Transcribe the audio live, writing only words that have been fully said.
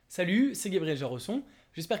Salut, c'est Gabriel Jarosson,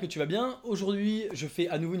 j'espère que tu vas bien. Aujourd'hui, je fais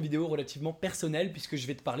à nouveau une vidéo relativement personnelle puisque je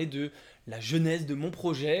vais te parler de la genèse de mon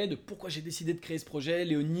projet, de pourquoi j'ai décidé de créer ce projet,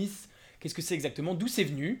 Leonis, qu'est-ce que c'est exactement, d'où c'est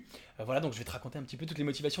venu. Voilà, donc je vais te raconter un petit peu toutes les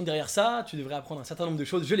motivations derrière ça, tu devrais apprendre un certain nombre de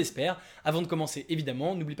choses, je l'espère. Avant de commencer,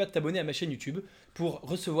 évidemment, n'oublie pas de t'abonner à ma chaîne YouTube pour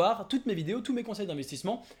recevoir toutes mes vidéos, tous mes conseils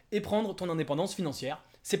d'investissement et prendre ton indépendance financière.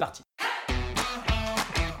 C'est parti.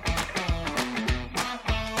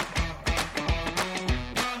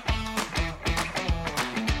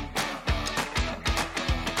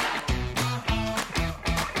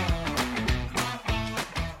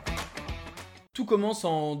 Tout commence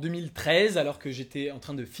en 2013 alors que j'étais en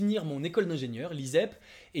train de finir mon école d'ingénieur, l'ISEP,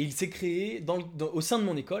 et il s'est créé au sein de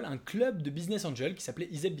mon école un club de business angel qui s'appelait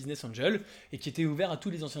ISEP Business Angel et qui était ouvert à tous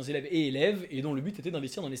les anciens élèves et dont le but était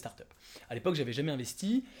d'investir dans les startups. À l'époque, j'avais jamais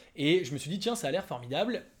investi et je me suis dit tiens, ça a l'air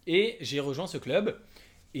formidable et j'ai rejoint ce club.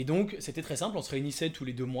 Et donc, c'était très simple, on se réunissait tous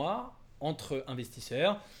les 2 mois entre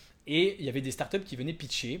investisseurs et il y avait des startups qui venaient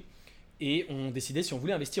pitcher et on décidait si on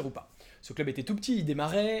voulait investir ou pas. Ce club était tout petit, il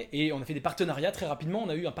démarrait et on a fait des partenariats très rapidement. On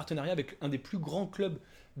a eu un partenariat avec un des plus grands clubs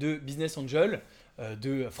de business angel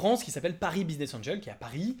de France qui s'appelle Paris Business Angel, qui est à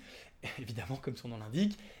Paris, évidemment comme son nom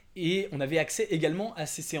l'indique. Et on avait accès également à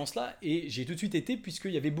ces séances-là et j'ai tout de suite été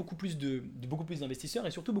puisqu'il y avait beaucoup plus d'investisseurs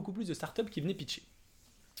et surtout beaucoup plus de startups qui venaient pitcher.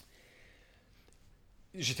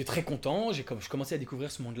 J'étais très content, je commençais à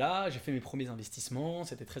découvrir ce monde-là, j'ai fait mes premiers investissements,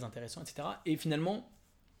 c'était très intéressant, etc. Et finalement,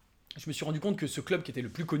 je me suis rendu compte que ce club qui était le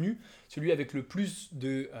plus connu, celui avec le plus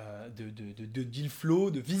de deal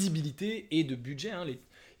flow, de visibilité et de budget,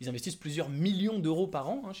 ils investissent plusieurs millions d'euros par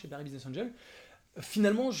an chez Paris Business Angel.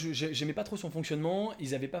 Finalement, je n'aimais pas trop son fonctionnement,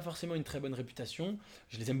 ils n'avaient pas forcément une très bonne réputation,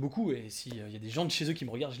 je les aime beaucoup et s'il y a des gens de chez eux qui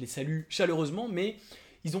me regardent, je les salue chaleureusement, mais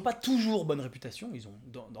ils n'ont pas toujours bonne réputation,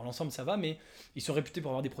 dans l'ensemble ça va, mais ils sont réputés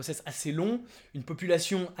pour avoir des process assez longs, une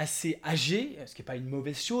population assez âgée, ce qui n'est pas une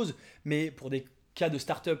mauvaise chose, mais pour des cas de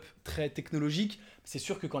start-up très technologique, c'est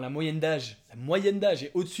sûr que quand la moyenne d'âge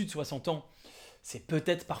est au-dessus de 60 ans, c'est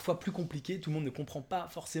peut-être parfois plus compliqué. Tout le monde ne comprend pas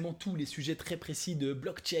forcément tous les sujets très précis de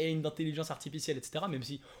blockchain, d'intelligence artificielle, etc. Même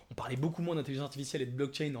si on parlait beaucoup moins d'intelligence artificielle et de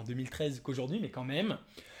blockchain en 2013 qu'aujourd'hui, mais quand même.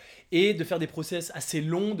 Et de faire des process assez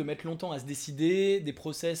longs, de mettre longtemps à se décider, des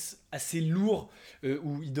process assez lourds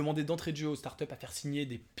où ils demandaient d'entrée de jeu aux startups à faire signer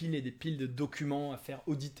des piles et des piles de documents, à faire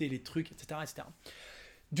auditer les trucs, etc. etc.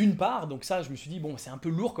 D'une part, donc ça, je me suis dit, bon, c'est un peu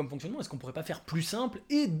lourd comme fonctionnement, est-ce qu'on pourrait pas faire plus simple?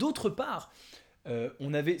 Et d'autre part,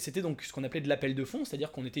 c'était donc ce qu'on appelait de l'appel de fonds,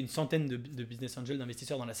 c'est-à-dire qu'on était une centaine de business angels,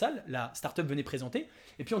 d'investisseurs dans la salle, la startup venait présenter,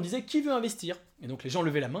 et puis on disait, qui veut investir? Et donc les gens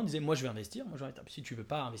levaient la main, disaient, moi je veux investir, si tu veux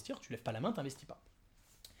pas investir, tu lèves pas la main, t'investis pas.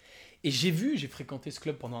 Et j'ai fréquenté ce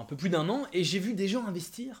club pendant un peu plus d'un an, et j'ai vu des gens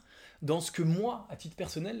investir dans ce que moi, à titre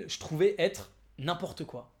personnel, je trouvais être n'importe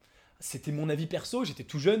quoi. C'était mon avis perso, j'étais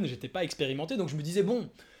tout jeune, j'étais pas expérimenté, donc je me disais, bon,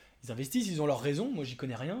 ils investissent, ils ont leur raison, moi j'y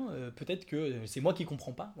connais rien, peut-être que c'est moi qui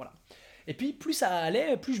comprends pas, voilà. Et puis plus ça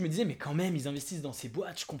allait, plus je me disais, mais quand même, ils investissent dans ces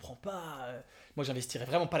boîtes, je comprends pas, moi j'investirais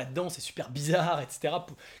vraiment pas là-dedans, c'est super bizarre, etc.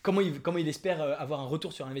 Comment ils espèrent avoir un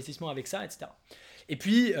retour sur investissement avec ça, etc. Et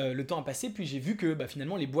puis le temps a passé, puis j'ai vu que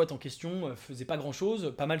finalement les boîtes en question faisaient pas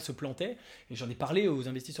grand-chose, pas mal se plantaient, et j'en ai parlé aux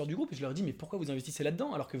investisseurs du groupe, et je leur ai dit mais pourquoi vous investissez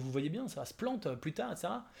là-dedans alors que vous voyez bien, ça se plante plus tard, etc.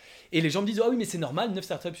 Et les gens me disent ah oui mais c'est normal, 9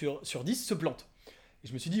 startups sur 10 se plantent. Et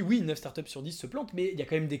je me suis dit oui, 9 startups sur 10 se plantent, mais il y a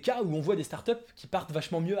quand même des cas où on voit des startups qui partent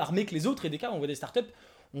vachement mieux armées que les autres, et des cas où on voit des startups,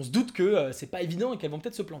 on se doute que c'est pas évident et qu'elles vont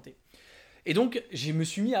peut-être se planter. Et donc, je me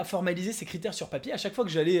suis mis à formaliser ces critères sur papier. À chaque fois que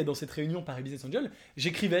j'allais dans cette réunion Paris Business Angel,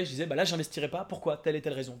 j'écrivais, je disais, là, j'investirais pas. Pourquoi? Telle et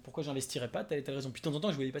telle raison. Pourquoi j'investirais pas? Telle et telle raison. Puis de temps en temps,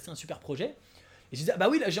 je voyais passer un super projet. Et je disais,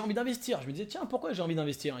 oui, là, j'ai envie d'investir. Je me disais, tiens, pourquoi j'ai envie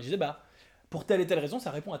d'investir? Et je disais, pour telle et telle raison, ça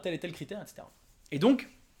répond à tel et tel critère, etc. Et donc,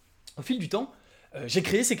 au fil du temps, j'ai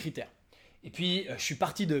créé ces critères. Et puis, je suis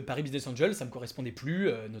parti de Paris Business Angel, ça ne me correspondait plus,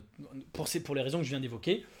 pour les raisons que je viens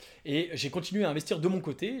d'évoquer. Et j'ai continué à investir de mon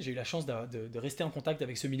côté. J'ai eu la chance de rester en contact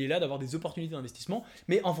avec ce milieu-là, d'avoir des opportunités d'investissement,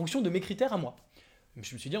 mais en fonction de mes critères à moi.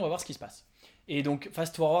 Je me suis dit, on va voir ce qui se passe. Et donc,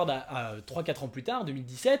 fast forward à 3-4 ans plus tard,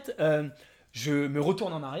 2017, je me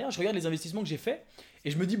retourne en arrière, je regarde les investissements que j'ai faits, et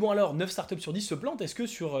je me dis, bon alors, 9 startups sur 10 se plantent, est-ce que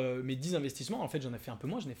sur mes 10 investissements, en fait j'en ai fait un peu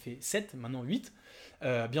moins, j'en ai fait 7, maintenant 8,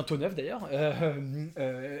 bientôt 9 d'ailleurs,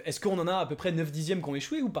 est-ce qu'on en a à peu près 9 dixièmes qui ont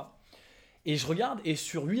échoué ou pas? Et je regarde, et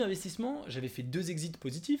sur 8 investissements, j'avais fait 2 exits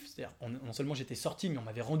positifs, c'est-à-dire non seulement j'étais sorti, mais on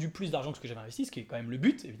m'avait rendu plus d'argent que ce que j'avais investi, ce qui est quand même le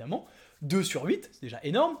but, évidemment, 2 sur 8, c'est déjà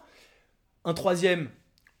énorme. Un troisième,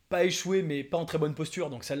 pas échoué, mais pas en très bonne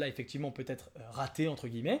posture. Donc celle-là, effectivement, peut-être ratée, entre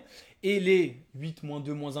guillemets. Et les 8, moins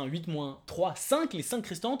 2, moins 1, 8, moins 3, 5, les 5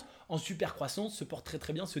 restantes, en super croissance, se portent très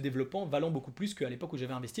très bien, se développant, valant beaucoup plus qu'à l'époque où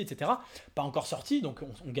j'avais investi, etc. Pas encore sorti, donc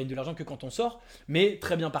on gagne de l'argent que quand on sort, mais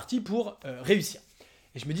très bien parti pour réussir.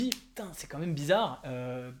 Et je me dis, putain, c'est quand même bizarre,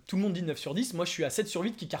 tout le monde dit 9 sur 10, moi je suis à 7 sur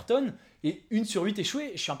 8 qui cartonne, et 1 sur 8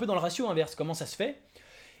 échoué, je suis un peu dans le ratio inverse, comment ça se fait?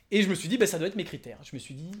 Et je me suis dit, ça doit être mes critères. Je me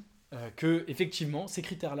suis dit que effectivement, ces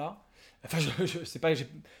critères-là, enfin, je sais pas, je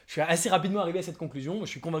suis assez rapidement arrivé à cette conclusion. Je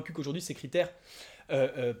suis convaincu qu'aujourd'hui, ces critères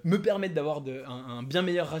me permettent d'avoir un bien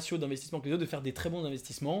meilleur ratio d'investissement que les autres, de faire des très bons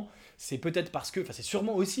investissements. C'est peut-être parce que, enfin, c'est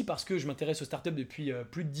sûrement aussi parce que je m'intéresse aux startups depuis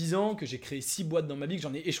plus de 10 ans, que j'ai créé 6 boîtes dans ma vie, que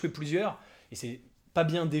j'en ai échoué plusieurs. Et c'est pas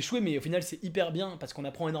bien d'échouer, mais au final c'est hyper bien parce qu'on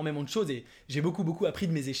apprend énormément de choses et j'ai beaucoup appris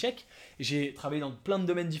de mes échecs. J'ai travaillé dans plein de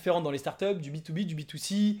domaines différents dans les startups, du B2B, du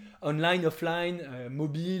B2C, online, offline,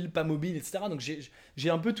 mobile, pas mobile, etc. Donc j'ai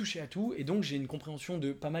un peu touché à tout et donc j'ai une compréhension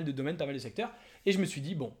de pas mal de domaines, pas mal de secteurs. Et je me suis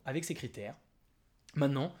dit, bon, avec ces critères,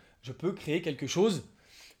 maintenant je peux créer quelque chose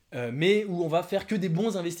mais où on va faire que des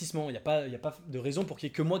bons investissements. Il n'y a pas de raison pour qu'il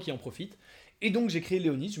n'y ait que moi qui en profite. Et donc j'ai créé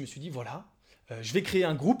Leonis, je me suis dit, voilà, je vais créer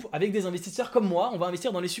un groupe avec des investisseurs comme moi, on va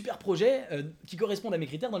investir dans les super projets qui correspondent à mes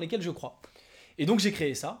critères, dans lesquels je crois. Et donc j'ai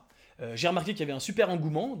créé ça, j'ai remarqué qu'il y avait un super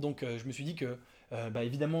engouement, donc je me suis dit que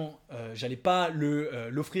évidemment j'allais pas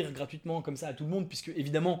l'offrir gratuitement comme ça à tout le monde, puisque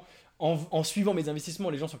évidemment en suivant mes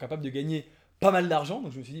investissements, les gens sont capables de gagner pas mal d'argent,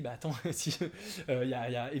 donc je me suis dit, attends, si,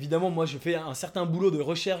 évidemment moi je fais un certain boulot de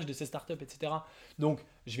recherche de ces startups, etc. Donc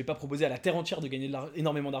je vais pas proposer à la terre entière de gagner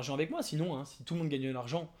énormément d'argent avec moi, sinon si tout le monde gagne de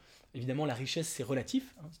l'argent, évidemment, la richesse, c'est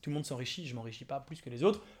relatif. Si tout le monde s'enrichit, je ne m'enrichis pas plus que les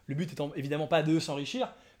autres. Le but étant évidemment pas de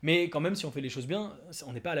s'enrichir, mais quand même, si on fait les choses bien,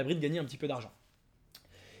 on n'est pas à l'abri de gagner un petit peu d'argent.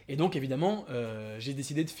 Et donc, évidemment, j'ai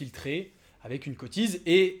décidé de filtrer avec une cotise.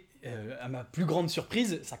 Et à ma plus grande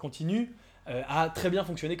surprise, ça continue à très bien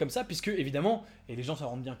fonctionner comme ça, puisque évidemment, et les gens s'en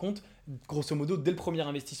rendent bien compte, grosso modo, dès le premier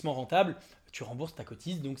investissement rentable, tu rembourses ta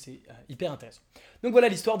cotise, donc c'est hyper intéressant. Donc voilà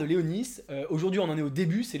l'histoire de Leonis. Aujourd'hui, on en est au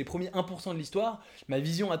début, c'est les premiers 1% de l'histoire. Ma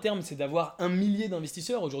vision à terme, c'est d'avoir 1 millier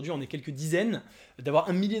d'investisseurs. Aujourd'hui, on est quelques dizaines, d'avoir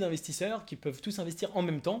 1 millier d'investisseurs qui peuvent tous investir en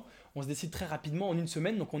même temps. On se décide très rapidement en une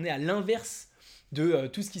semaine, donc on est à l'inverse de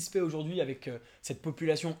tout ce qui se fait aujourd'hui avec cette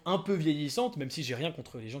population un peu vieillissante, même si j'ai rien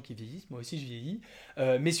contre les gens qui vieillissent, moi aussi je vieillis,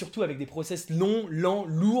 mais surtout avec des process longs, lents,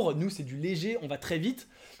 lourds. Nous c'est du léger, on va très vite,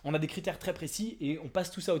 on a des critères très précis et on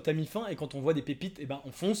passe tout ça au tamis fin, et quand on voit des pépites,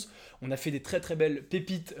 on fonce. On a fait des très très belles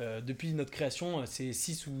pépites depuis notre création, ces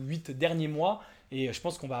 6 ou 8 derniers mois, et je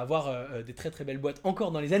pense qu'on va avoir des très très belles boîtes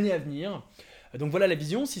encore dans les années à venir. Donc voilà la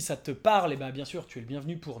vision, si ça te parle, bien sûr tu es le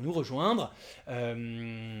bienvenu pour nous rejoindre.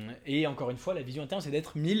 Et encore une fois, la vision interne c'est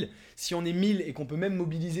d'être 1000. Si on est 1000 et qu'on peut même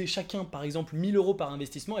mobiliser chacun par exemple 1000 euros par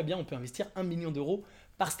investissement, on peut investir 1 million d'euros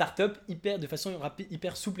par startup de façon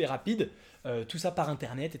hyper souple et rapide. Tout ça par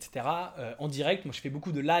internet, etc. En direct. Moi je fais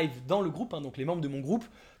beaucoup de live dans le groupe, donc les membres de mon groupe,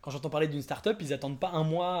 quand j'entends parler d'une startup, ils n'attendent pas un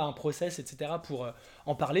mois, un process, etc. pour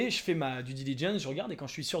en parler. Je fais ma due diligence, je regarde, et quand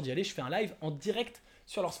je suis sûr d'y aller, je fais un live en direct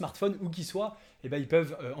sur leur smartphone, où qu'ils soient. Ils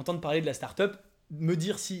peuvent entendre parler de la startup, me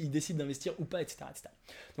dire s'ils décident d'investir ou pas, etc., etc.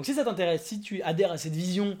 Donc si ça t'intéresse, si tu adhères à cette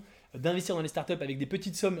vision d'investir dans les startups avec des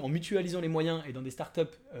petites sommes, en mutualisant les moyens, et dans des startups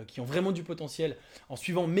qui ont vraiment du potentiel, en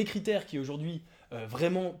suivant mes critères qui aujourd'hui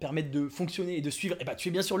vraiment permettent de fonctionner et de suivre, tu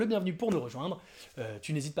es bien sûr le bienvenu pour nous rejoindre.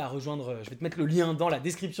 Tu n'hésites pas à rejoindre, je vais te mettre le lien dans la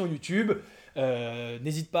description YouTube.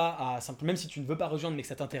 N'hésite pas à, même si tu ne veux pas rejoindre mais que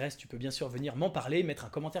ça t'intéresse, tu peux bien sûr venir m'en parler, mettre un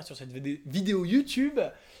commentaire sur cette vidéo YouTube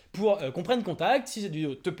pour qu'on prenne contact. Si cette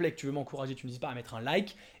vidéo te plaît, que tu veux m'encourager, tu n'hésites pas à mettre un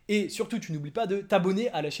like. Et surtout, tu n'oublies pas de t'abonner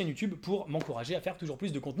à la chaîne YouTube pour m'encourager à faire toujours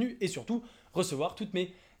plus de contenu et surtout recevoir toutes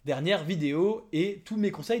mes dernières vidéos et tous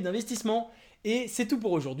mes conseils d'investissement. Et c'est tout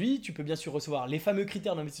pour aujourd'hui. Tu peux bien sûr recevoir les fameux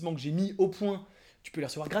critères d'investissement que j'ai mis au point. Tu peux les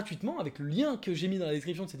recevoir gratuitement avec le lien que j'ai mis dans la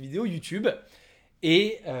description de cette vidéo YouTube.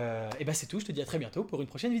 Et c'est tout. Je te dis à très bientôt pour une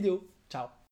prochaine vidéo. Ciao.